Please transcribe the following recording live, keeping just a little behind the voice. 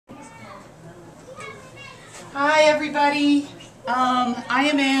Hi everybody. I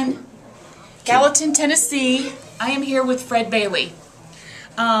am in Gallatin, Tennessee. I am here with Fred Bailey.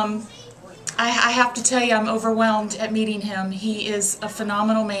 I have to tell you, I'm overwhelmed at meeting him. He is a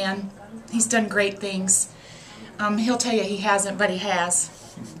phenomenal man. He's done great things. He'll tell you he hasn't, but he has.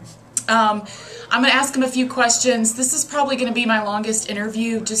 I'm going to ask him a few questions. This is probably going to be my longest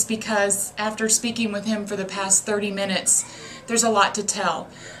interview just because after speaking with him for the past 30 minutes, there's a lot to tell.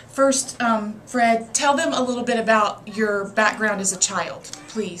 First, Fred, tell them a little bit about your background as a child,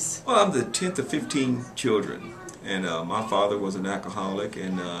 please. Well, I'm the 10th of 15 children, and my father was an alcoholic,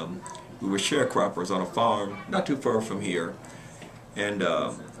 and we were sharecroppers on a farm not too far from here. And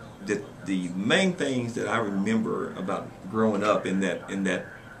the main things that I remember about growing up in that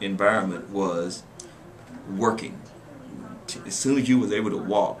environment was working. As soon as you was able to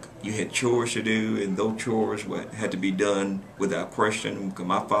walk, you had chores to do, and those chores had to be done without question, because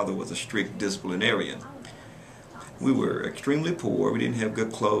my father was a strict disciplinarian. We were extremely poor. We didn't have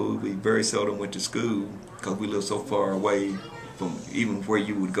good clothes. We very seldom went to school because we lived so far away from even where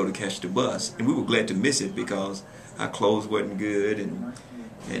you would go to catch the bus. And we were glad to miss it because our clothes wasn't good,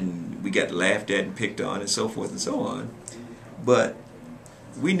 and we got laughed at and picked on and so forth and so on. But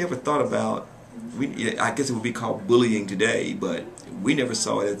we never thought about, I guess it would be called bullying today, but we never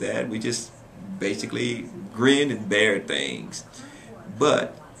saw it as that. We just basically grinned and bared things.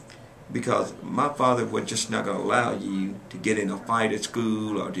 But because my father was just not going to allow you to get in a fight at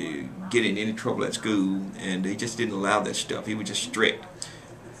school or to get in any trouble at school, and he just didn't allow that stuff. He was just strict.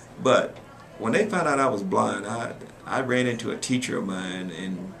 But when they found out I was blind, I ran into a teacher of mine,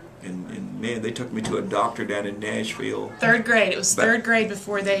 and man, they took me to a doctor down in Nashville. Third grade. It was third grade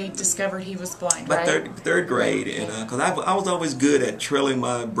before they discovered he was blind, right? Third grade, and because I was always good at trailing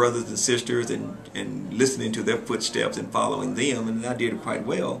my brothers and sisters and listening to their footsteps and following them, and I did it quite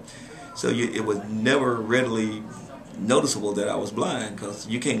well. So it was never readily noticeable that I was blind, because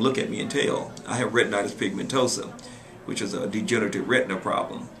you can't look at me and tell. I have retinitis pigmentosa, which is a degenerative retina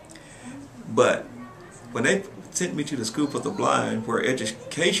problem. But when they sent me to the School for the Blind, where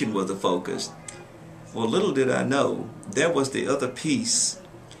education was the focus, well, little did I know that was the other piece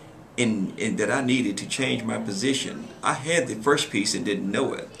in that I needed to change my position. I had the first piece and didn't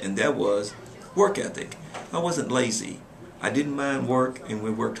know it, and that was work ethic. I wasn't lazy. I didn't mind work, and we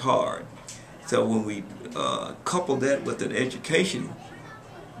worked hard. So when we coupled that with an education,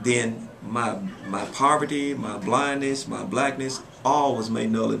 then my poverty, my blindness, my blackness, all was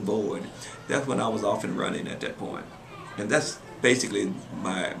made null and void. That's when I was off and running at that point. And that's basically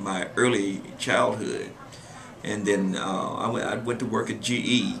my early childhood. And then I went to work at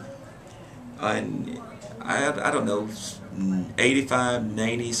GE, and I don't know, 85,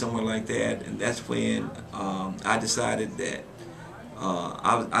 90, somewhere like that. And that's when I decided that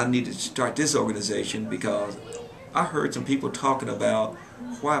I needed to start this organization, because I heard some people talking about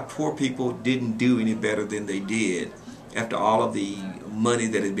why poor people didn't do any better than they did after all of the money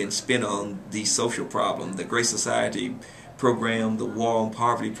that had been spent on these social problems, the Great Society program, the War on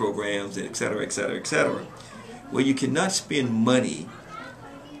Poverty programs, et cetera, et cetera, et cetera. Well, you cannot spend money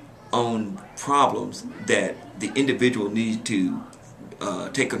on problems that the individual needs to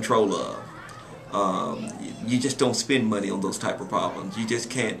take control of. You just don't spend money on those type of problems. You just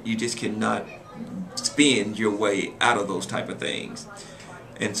can't. You just cannot spend your way out of those type of things.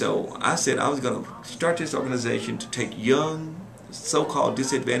 And so I said I was going to start this organization to take young, so-called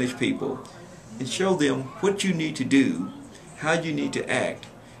disadvantaged people and show them what you need to do, how you need to act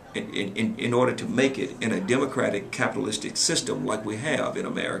in order to make it in a democratic, capitalistic system like we have in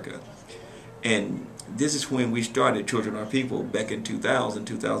America. And this is when we started Children Are People back in 2000,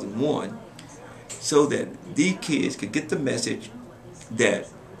 2001, so that these kids could get the message that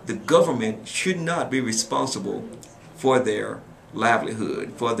the government should not be responsible for their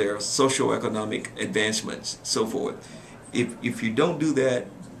livelihood, for their socio-economic advancements, so forth. If you don't do that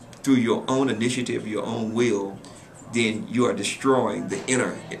through your own initiative, your own will, then you are destroying the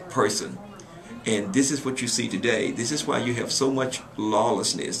inner person. And this is what you see today. This is why you have so much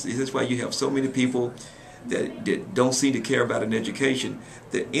lawlessness. This is why you have so many people that don't seem to care about an education.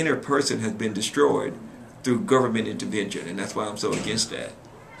 The inner person has been destroyed through government intervention, and that's why I'm so against that.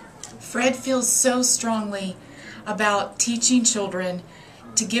 Fred feels so strongly about teaching children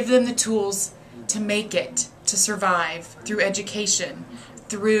to give them the tools to make it, to survive through education,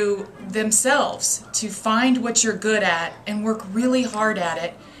 through themselves, to find what you're good at and work really hard at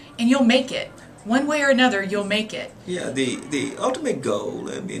it, and you'll make it. One way or another, you'll make it. Yeah, the ultimate goal,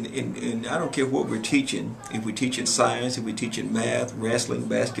 I mean, and I don't care what we're teaching, if we're teaching science, if we're teaching math, wrestling,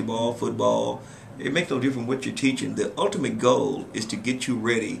 basketball, football, it makes no difference what you're teaching. The ultimate goal is to get you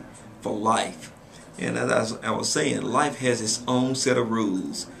ready for life. And as I was saying, life has its own set of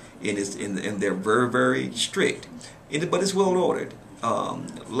rules, and they're very, very strict. But it's well ordered.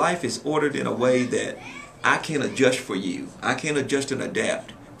 Life is ordered in a way that I can't adjust for you. I can't adjust and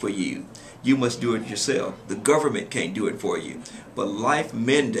adapt for you. You must do it yourself. The government can't do it for you. But life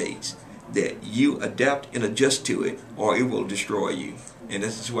mandates that you adapt and adjust to it, or it will destroy you. And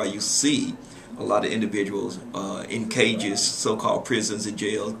this is why you see a lot of individuals in cages, so-called prisons and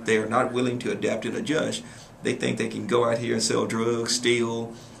jails. They are not willing to adapt and adjust. They think they can go out here and sell drugs,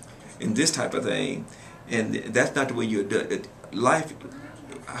 steal, and this type of thing. And that's not the way you do it. Life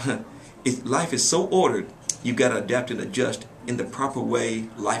is so ordered. You've got to adapt and adjust in the proper way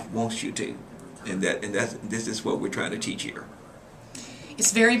life wants you to. And this is what we're trying to teach here.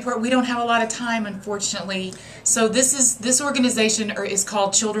 It's very important. We don't have a lot of time, unfortunately. So this organization is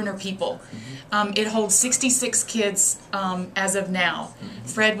called Children Are People. It holds 66 kids as of now.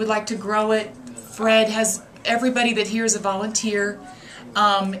 Fred would like to grow it. Fred has everybody that here is a volunteer.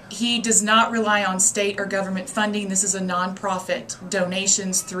 He does not rely on state or government funding. This is a nonprofit.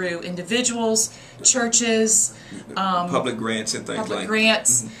 Donations through individuals, churches, public grants and things like that. Public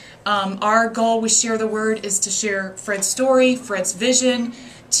grants. Our goal with Share the Word is to share Fred's story, Fred's vision,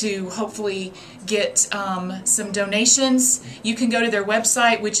 to hopefully get some donations. You can go to their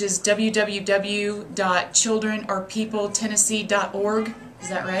website, which is www.childrenarepeopletennessee.org. Is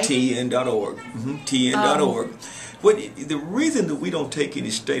that right? TN.org. TN.org. But the reason that we don't take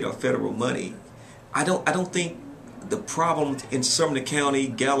any state or federal money, I don't think the problem in Sumner County,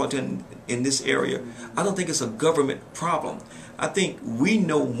 Gallatin, in this area, I don't think it's a government problem. I think we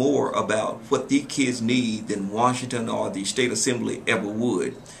know more about what these kids need than Washington or the state assembly ever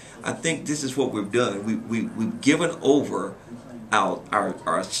would. I think this is what we've done. We've given over our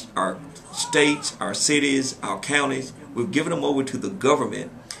states, our cities, our counties. We've given them over to the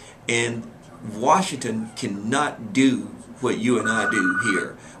government, and Washington cannot do what you and I do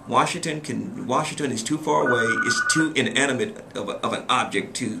here. Washington is too far away. It's too inanimate of an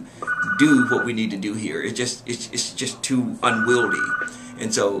object to do what we need to do here. It's just too unwieldy,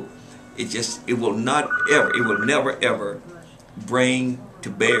 and so it will never ever bring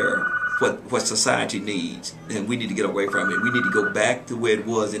to bear what society needs, and we need to get away from it. We need to go back to where it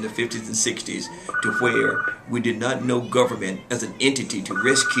was in the 50s and 60s, to where we did not know government as an entity to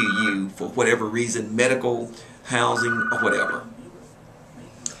rescue you for whatever reason, medical, housing, or whatever.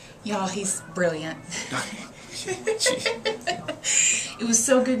 Y'all, he's brilliant. It was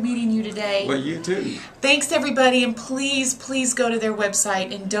so good meeting you today. Well, you too. Thanks, everybody, and please go to their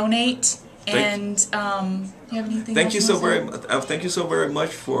website and donate. And you have anything? Thank you so very much. Thank you so very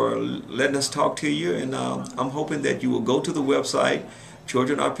much for letting us talk to you. And I'm hoping that you will go to the website,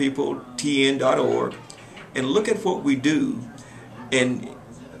 childrenarepeopletn.org, and look at what we do. And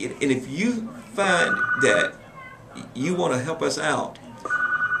if you find that you want to help us out,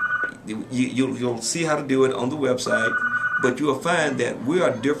 you'll see how to do it on the website, but you'll find that we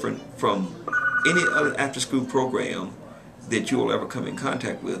are different from any other after-school program that you will ever come in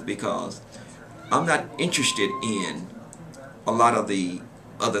contact with, because I'm not interested in a lot of the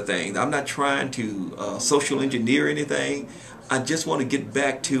other things. I'm not trying to social engineer anything. I just want to get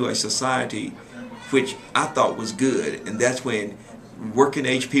back to a society which I thought was good, and that's when working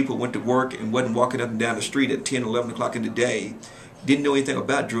age people went to work and wasn't walking up and down the street at 10, 11 o'clock in the day. Didn't know anything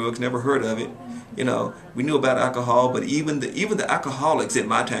about drugs, never heard of it. You know, we knew about alcohol, but even the alcoholics at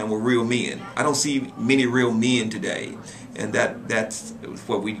my time were real men. I don't see many real men today, and that's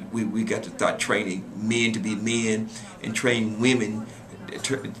what we got to start training men to be men, and train women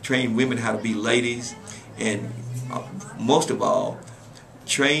how to be ladies, and most of all,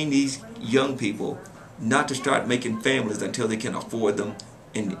 train these young people not to start making families until they can afford them,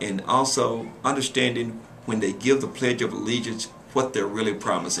 and also understanding when they give the Pledge of Allegiance what they're really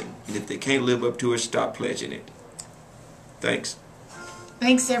promising. And if they can't live up to it, stop pledging it. Thanks.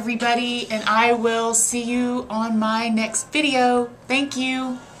 Thanks, everybody, and I will see you on my next video. Thank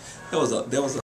you. That was a